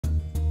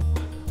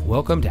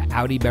Welcome to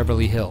Audi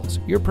Beverly Hills,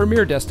 your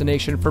premier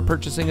destination for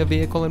purchasing a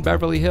vehicle in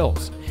Beverly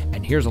Hills.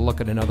 And here's a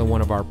look at another one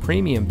of our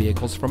premium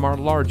vehicles from our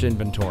large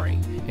inventory,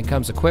 and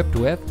comes equipped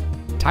with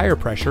tire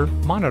pressure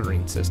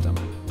monitoring system,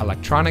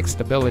 electronic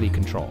stability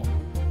control,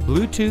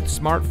 Bluetooth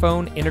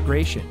smartphone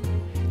integration,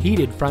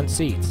 heated front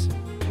seats,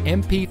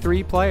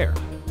 MP3 player,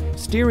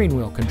 steering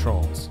wheel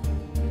controls,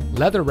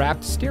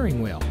 leather-wrapped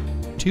steering wheel,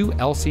 2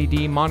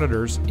 LCD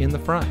monitors in the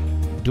front,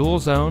 dual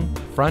zone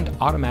front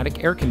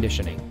automatic air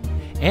conditioning,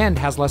 and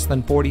has less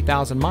than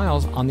 40,000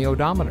 miles on the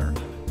odometer.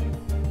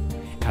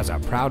 As a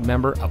proud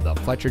member of the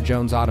Fletcher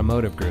Jones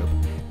Automotive Group,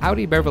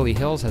 Audi Beverly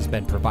Hills has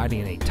been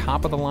providing a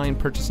top-of-the-line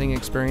purchasing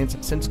experience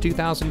since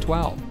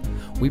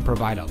 2012. We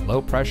provide a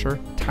low-pressure,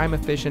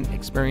 time-efficient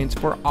experience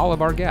for all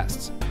of our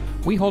guests.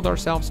 We hold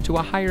ourselves to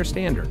a higher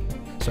standard.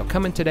 So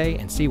come in today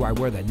and see why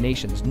we're the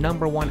nation's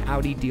 #1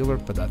 Audi dealer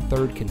for the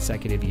 3rd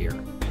consecutive year.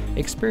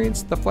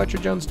 Experience the Fletcher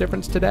Jones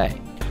difference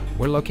today.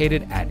 We're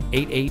located at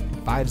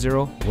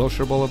 8850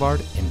 Wilshire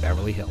Boulevard in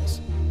Beverly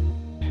Hills.